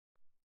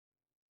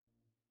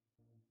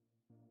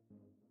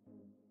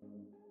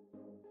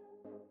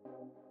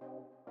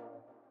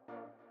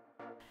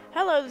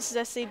Hello, this is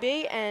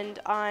SCB, and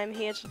I'm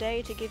here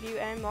today to give you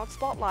a mod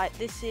spotlight.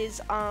 This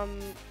is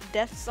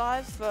Death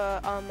Scythes for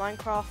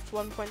Minecraft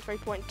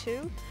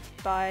 1.3.2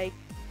 by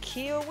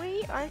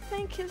Kirwi, I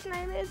think his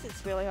name is.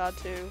 It's really hard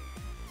to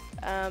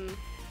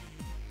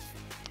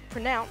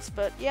pronounce,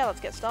 but yeah, let's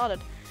get started.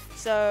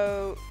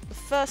 So the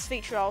first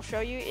feature I'll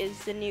show you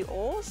is the new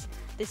ores.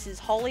 This is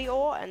holy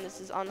ore and this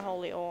is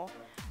unholy ore.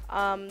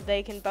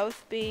 They can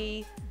both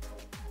be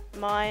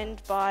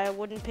mined by a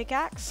wooden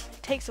pickaxe.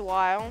 It takes a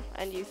while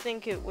and you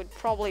think it would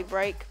probably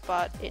break,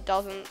 but it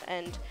doesn't,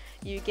 and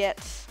you get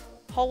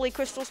holy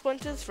crystal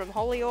splinters from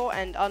holy ore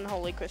and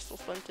unholy crystal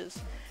splinters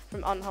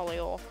from unholy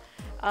ore.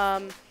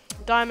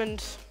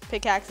 Diamond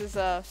pickaxes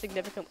are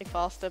significantly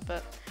faster,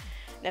 but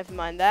never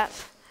mind that.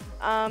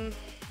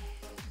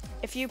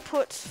 If you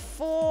put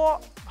 4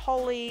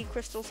 holy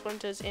crystal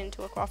splinters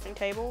into a crafting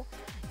table,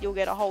 you'll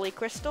get a holy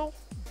crystal.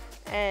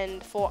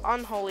 And 4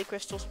 unholy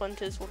crystal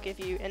splinters will give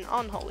you an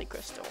unholy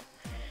crystal.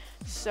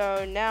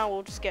 So now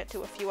we'll just get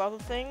to a few other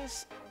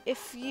things.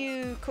 If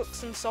you cook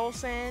some soul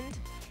sand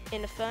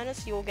in a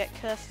furnace, you'll get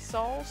cursed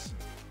souls.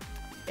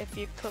 If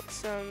you cook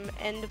some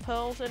ender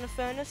pearls in a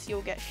furnace,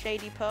 you'll get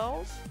shady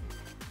pearls.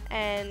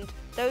 And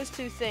those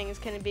two things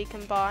can be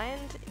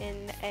combined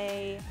in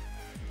a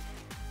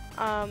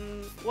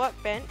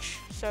workbench,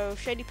 so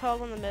shady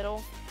pearl in the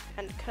middle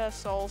and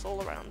cursed souls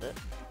all around it,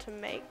 to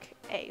make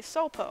a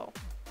soul pearl.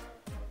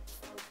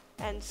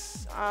 And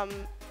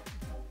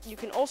you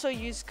can also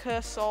use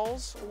cursed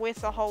souls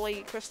with a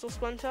holy crystal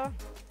splinter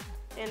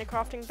in a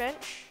crafting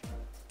bench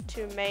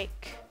to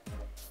make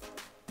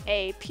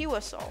a pure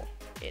soul.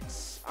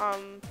 It's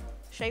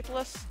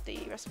shapeless. The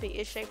recipe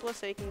is shapeless,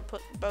 so you can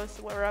put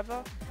both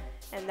wherever,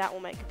 and that will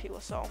make a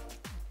pure soul.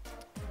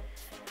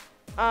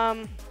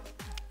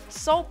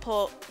 Soul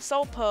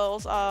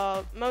pearls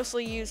are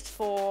mostly used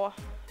for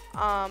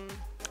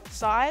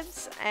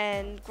scythes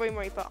and Grim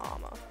Reaper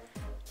armor.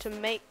 To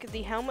make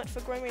the helmet for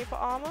Grim Reaper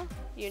armor,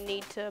 you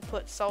need to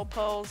put soul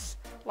pearls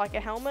like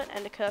a helmet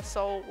and a cursed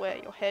soul where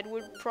your head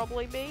would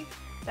probably be.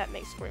 That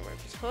makes Grim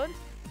Reaper's hood.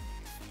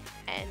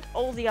 And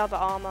all the other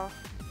armor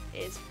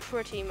is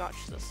pretty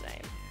much the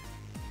same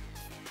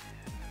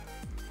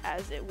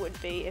as it would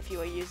be if you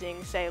were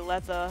using, say,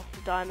 leather,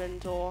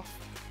 diamond, or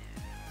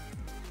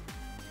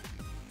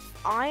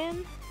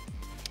iron.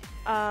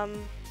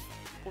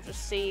 We'll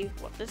just see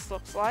what this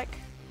looks like.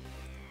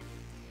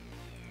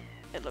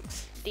 It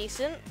looks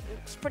decent. It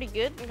looks pretty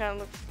good. It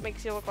kind of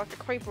makes you look like a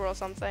creeper or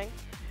something.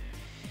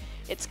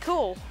 It's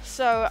cool.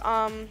 So,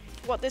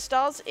 what this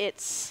does,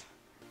 it's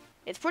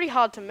pretty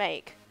hard to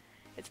make.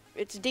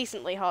 It's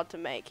decently hard to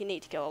make. You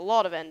need to kill a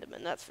lot of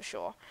endermen, that's for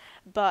sure.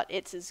 But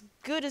it's as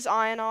good as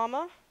iron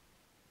armor.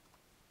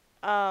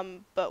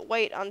 But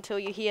wait until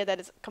you hear that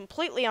it's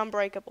completely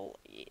unbreakable.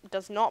 It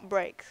does not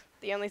break.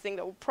 The only thing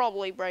that will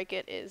probably break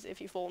it is if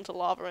you fall into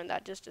lava, and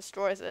that just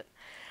destroys it.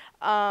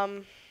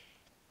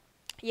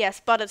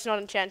 Yes, but it's not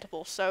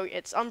enchantable, so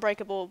it's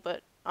unbreakable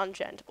but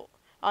unenchantable,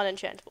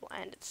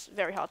 and it's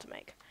very hard to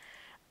make.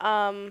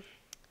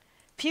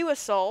 Pure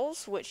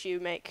souls, which you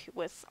make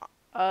with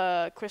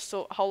holy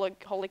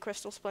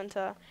crystal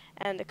splinter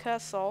and a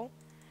cursed soul,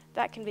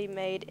 that can be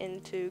made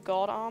into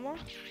god armor.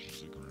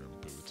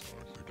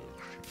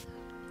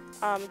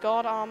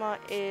 God armor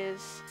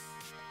is...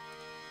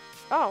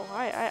 Oh,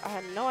 I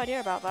had no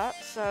idea about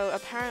that. So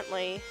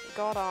apparently,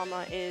 god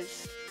armor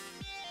is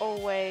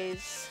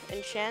always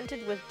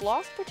enchanted with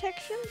blast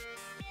protection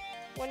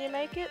when you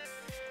make it.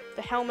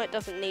 The helmet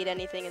doesn't need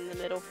anything in the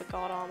middle for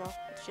god armor.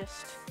 It's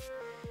just...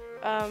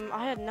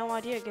 I had no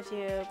idea it gives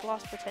you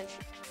blast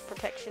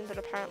protection, but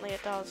apparently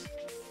it does.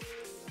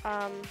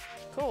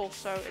 Cool,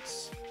 so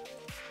it's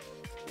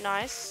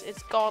nice.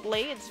 It's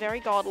godly. It's very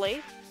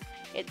godly.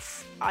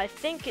 I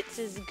think it's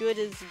as good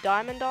as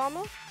diamond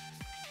armor,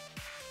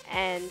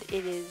 and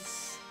it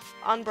is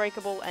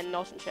unbreakable and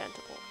not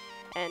enchantable,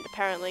 and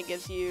apparently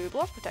gives you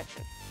blast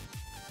protection.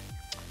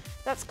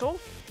 That's cool.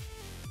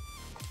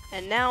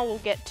 And now we'll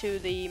get to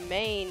the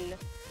main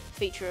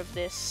feature of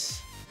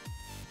this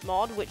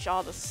mod, which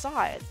are the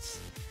scythes.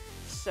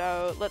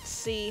 So let's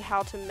see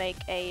how to make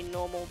a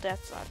normal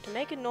death scythe. To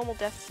make a normal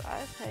death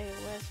scythe, hey,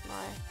 where's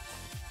my...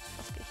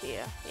 Must be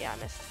here. Yeah,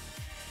 I missed.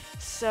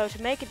 So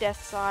to make a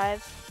death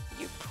scythe,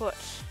 you put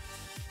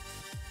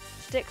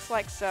sticks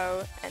like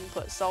so, and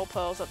put soul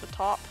pearls at the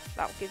top.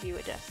 That will give you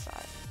a death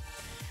scythe.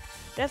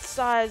 Death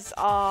scythes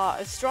are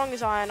as strong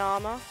as iron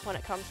armor when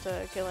it comes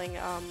to killing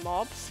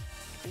mobs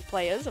and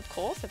players, of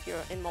course, if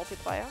you're in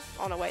multiplayer.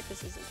 Oh no, wait,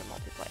 this isn't a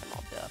multiplayer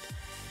mob,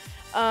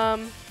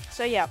 derp.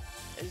 So yeah,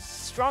 as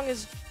strong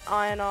as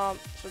iron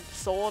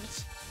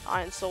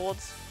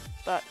swords,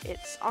 but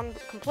it's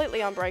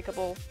completely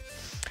unbreakable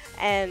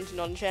and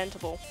not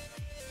enchantable.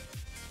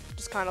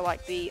 Just kind of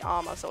like the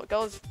armor, so it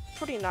goes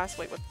pretty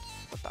nicely with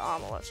the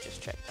armor. Let's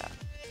just check that.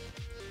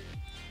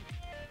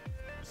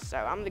 So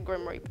I'm the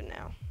Grim Reaper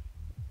now.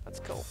 That's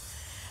cool.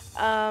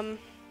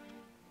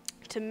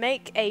 To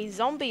make a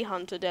zombie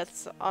hunter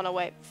death... Oh no,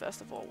 wait, first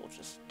of all, we'll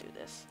just do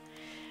this.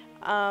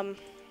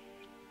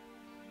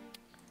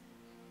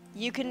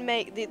 you can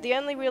make the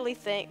only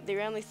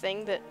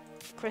thing that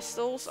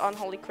crystals,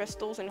 unholy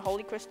crystals, and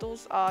holy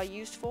crystals are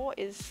used for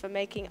is for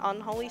making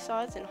unholy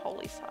scythes and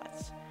holy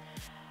scythes.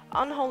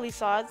 Unholy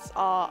scythes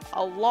are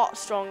a lot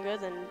stronger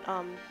than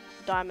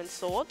diamond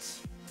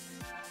swords.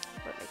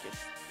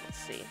 Let's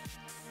see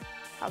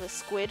how the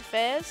squid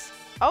fares.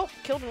 Oh,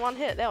 killed in one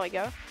hit, there we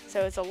go.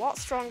 So it's a lot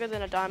stronger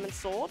than a diamond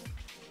sword,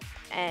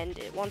 and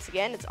once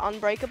again, it's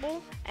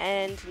unbreakable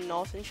and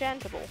not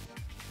enchantable.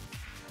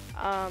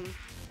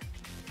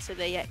 So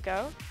there you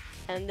go.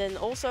 And then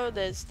also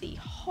there's the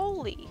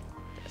holy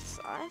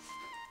scythe.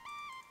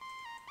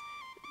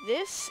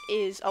 This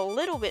is a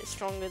little bit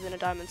stronger than a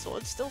diamond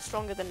sword, still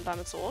stronger than a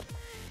diamond sword,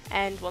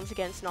 and once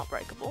again it's not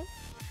breakable.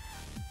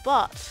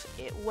 But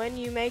when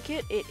you make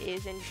it, it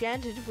is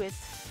enchanted with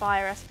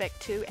Fire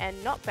Aspect 2 and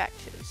Knockback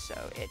 2,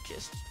 so it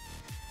just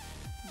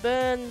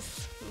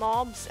burns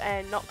mobs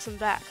and knocks them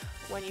back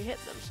when you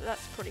hit them, so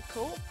that's pretty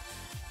cool.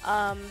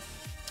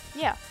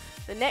 Yeah,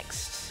 the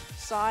next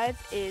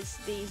scythe is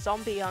the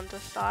Zombie Hunter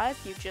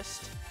scythe.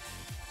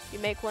 You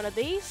make one of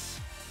these,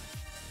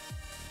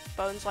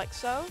 bones like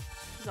so,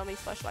 zombie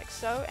flesh like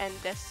so, and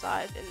death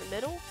scythe in the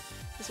middle.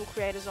 This will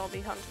create a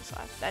Zombie Hunter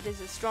scythe. That is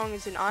as strong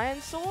as an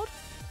iron sword.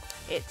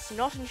 It's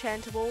not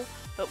enchantable,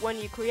 but when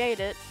you create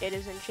it, it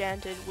is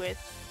enchanted with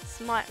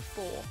Smite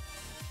 4.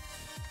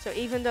 So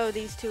even though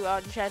these two are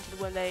enchanted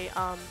when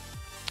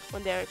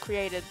they're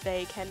created,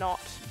 they cannot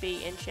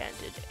be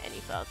enchanted any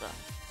further.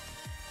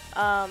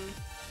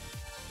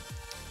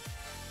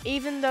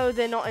 Even though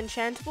they're not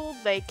enchantable,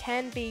 they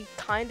can be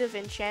kind of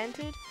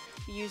enchanted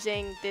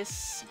using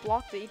this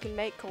block that you can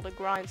make called a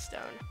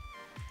grindstone.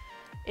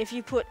 If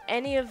you put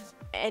any of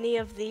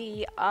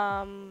the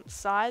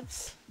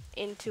scythes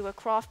into a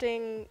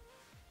crafting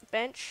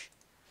bench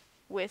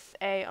with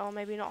a, oh,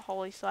 maybe not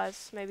holy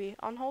scythes, maybe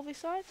unholy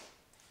scythe?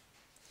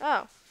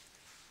 Oh,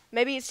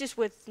 maybe it's just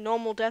with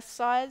normal death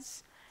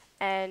scythes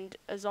and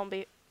a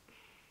zombie.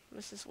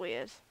 This is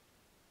weird.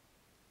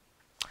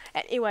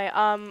 Anyway,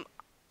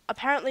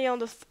 apparently on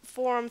the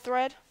forum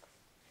thread,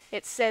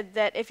 it said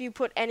that if you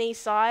put any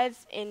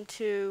scythes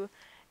into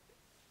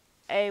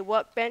a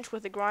workbench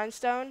with a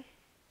grindstone,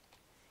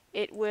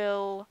 it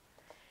will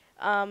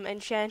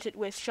enchant it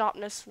with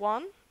sharpness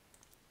 1.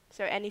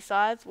 So any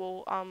scythe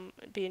will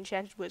be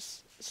enchanted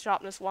with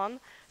sharpness 1.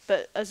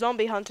 But a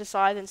zombie hunter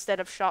scythe, instead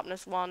of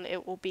sharpness 1,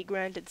 it will be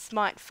granted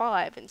smite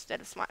 5 instead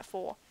of smite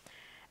 4.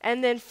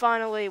 And then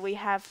finally we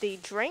have the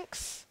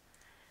drinks.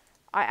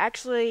 I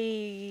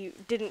actually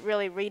didn't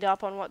really read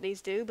up on what these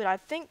do, but I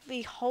think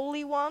the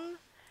holy one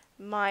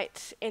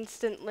might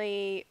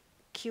instantly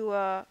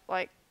cure,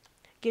 like,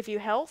 give you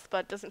health,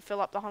 but doesn't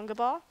fill up the hunger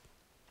bar.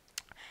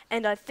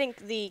 And I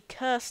think the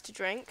cursed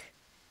drink,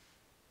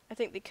 I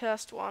think the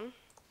cursed one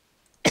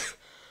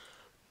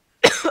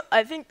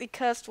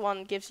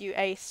gives you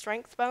a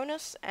strength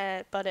bonus,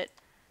 but it,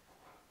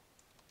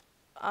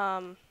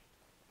 I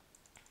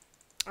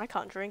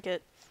can't drink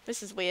it.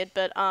 This is weird,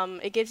 but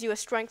it gives you a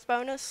strength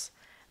bonus,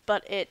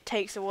 but it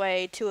takes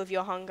away 2 of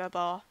your hunger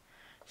bar.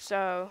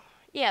 So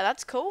yeah,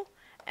 that's cool.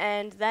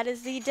 And that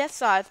is the Death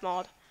Scythe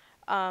mod.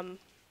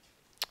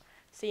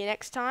 See you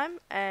next time.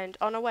 And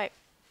oh no, wait,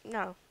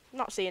 no,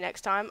 not see you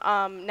next time.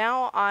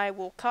 Now I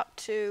will cut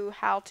to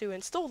how to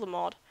install the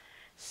mod.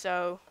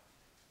 So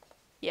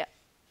yeah.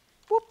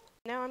 Whoop.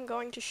 Now I'm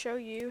going to show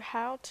you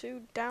how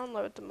to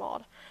download the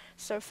mod.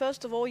 So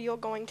first of all, you're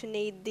going to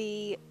need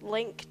the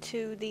link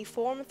to the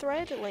forum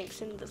thread. The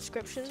link's in the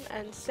description,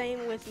 and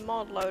same with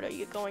Modloader.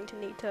 You're going to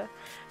need to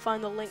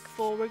find the link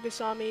for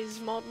Rigusami's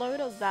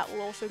Modloader. That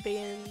will also be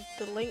in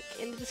the link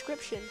in the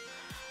description.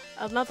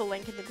 Another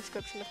link in the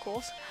description, of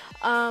course.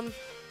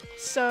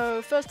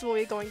 So first of all,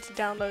 you're going to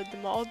download the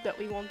mod that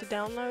we want to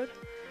download.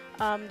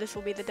 This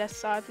will be the Death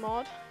Scythe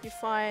mod. You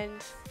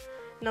find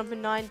number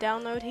 9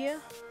 download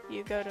here.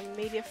 You go to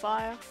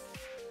Mediafire.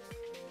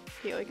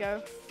 Here we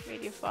go,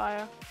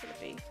 Mediafire. Gonna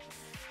be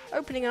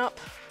opening up.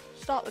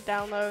 Start the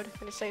download.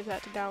 Gonna save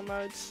that to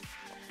downloads,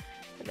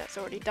 and that's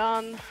already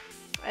done.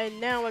 And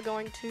now we're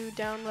going to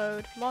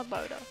download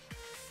Modloader.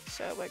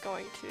 So we're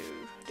going to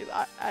do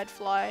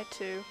adfly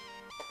to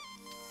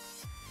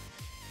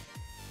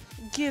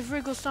give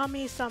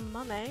Rigusami some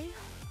money.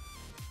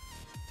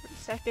 3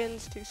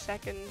 seconds, 2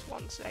 seconds,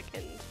 1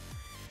 second.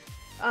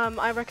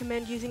 I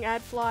recommend using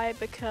adfly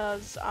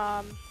because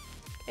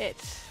it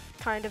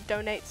kind of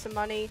donates some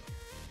money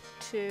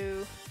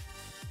to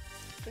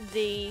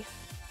the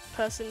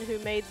person who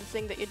made the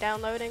thing that you're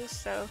downloading.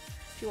 So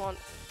if you want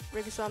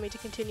Rigusami to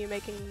continue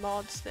making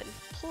mods, then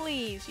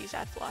please use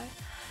adfly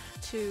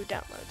to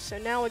download. So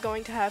now we're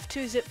going to have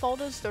 2 zip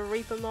folders, the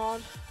Reaper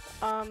mod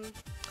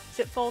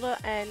zip folder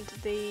and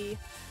the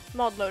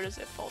Modloader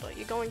zip folder.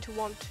 You're going to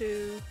want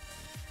to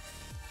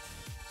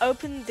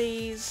open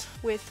these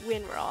with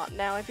WinRAR.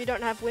 Now if you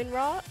don't have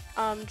WinRAR,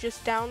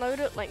 just download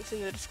it, links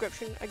in the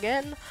description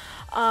again,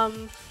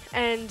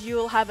 and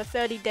you'll have a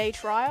 30-day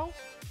trial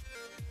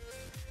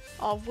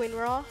of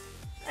WinRAR,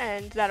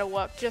 and that'll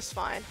work just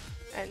fine.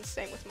 And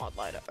same with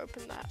Modloader,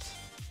 open that.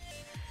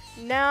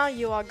 Now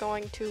you are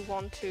going to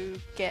want to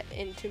get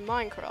into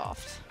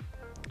Minecraft.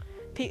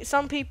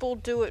 Some people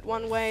do it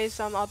one way,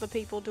 some other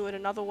people do it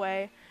another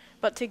way.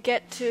 But to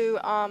get to,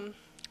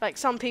 like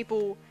some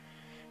people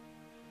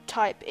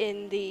type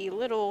in the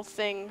little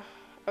thing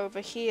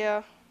over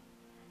here,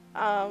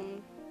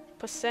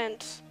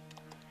 percent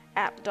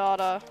app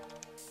data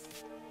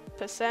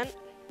percent,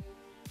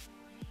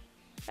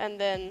 and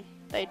then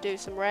they do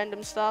some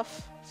random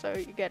stuff, so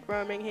you get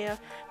roaming here.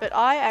 But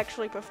I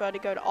actually prefer to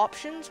go to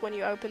options when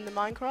you open the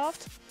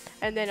Minecraft,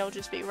 and then it'll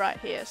just be right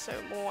here, so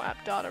more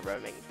app data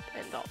roaming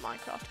and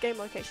 .minecraft game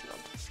location on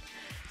disk.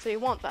 So you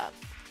want that.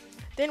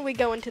 Then we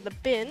go into the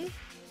bin,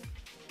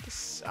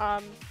 just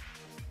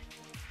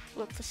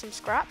look for some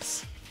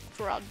scraps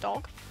for our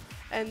dog,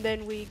 and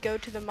then we go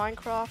to the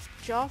Minecraft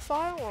jar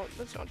file. Well,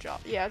 that's not jar.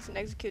 Yeah, it's an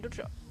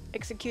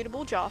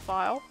executable jar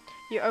file.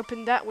 You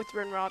open that with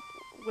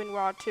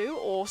WinRAR 2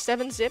 or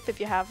 7-zip if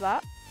you have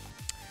that.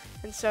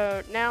 And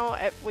so now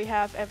we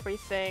have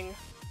everything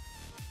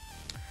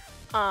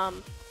up.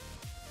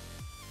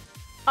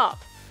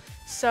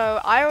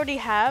 So I already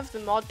have the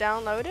mod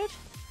downloaded,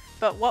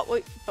 but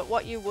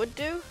what you would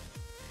do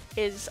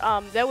is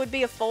there would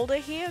be a folder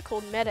here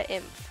called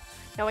MetaInf.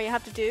 Now what you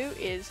have to do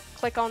is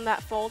click on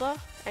that folder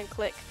and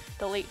click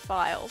delete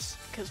files,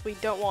 because we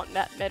don't want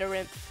that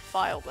MetaInf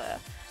file there.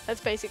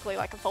 That's basically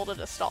like a folder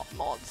to stop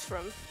mods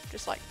from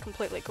just like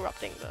completely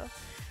corrupting the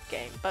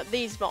game, but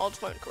these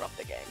mods won't corrupt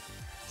the game.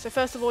 So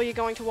first of all, you're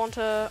going to want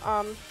to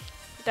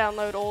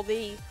download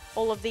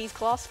all of these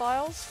class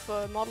files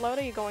for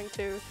Modloader. You're going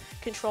to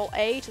Control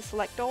A to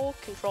select all,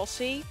 Control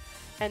C,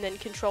 and then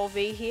Control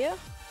V here,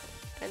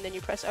 and then you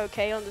press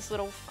OK on this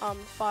little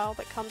file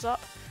that comes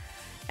up,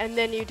 and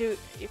then you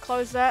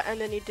close that, and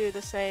then you do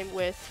the same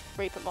with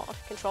ReaperMod.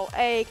 Control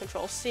A,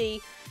 Control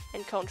C,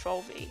 and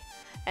Control V,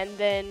 and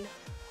then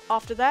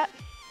after that,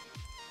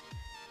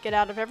 get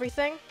out of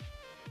everything,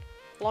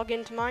 log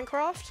into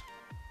Minecraft,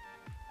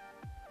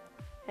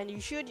 and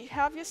you should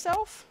have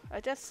yourself a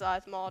Death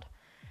Scythe mod.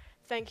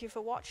 Thank you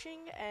for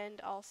watching,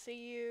 and I'll see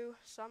you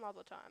some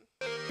other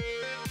time.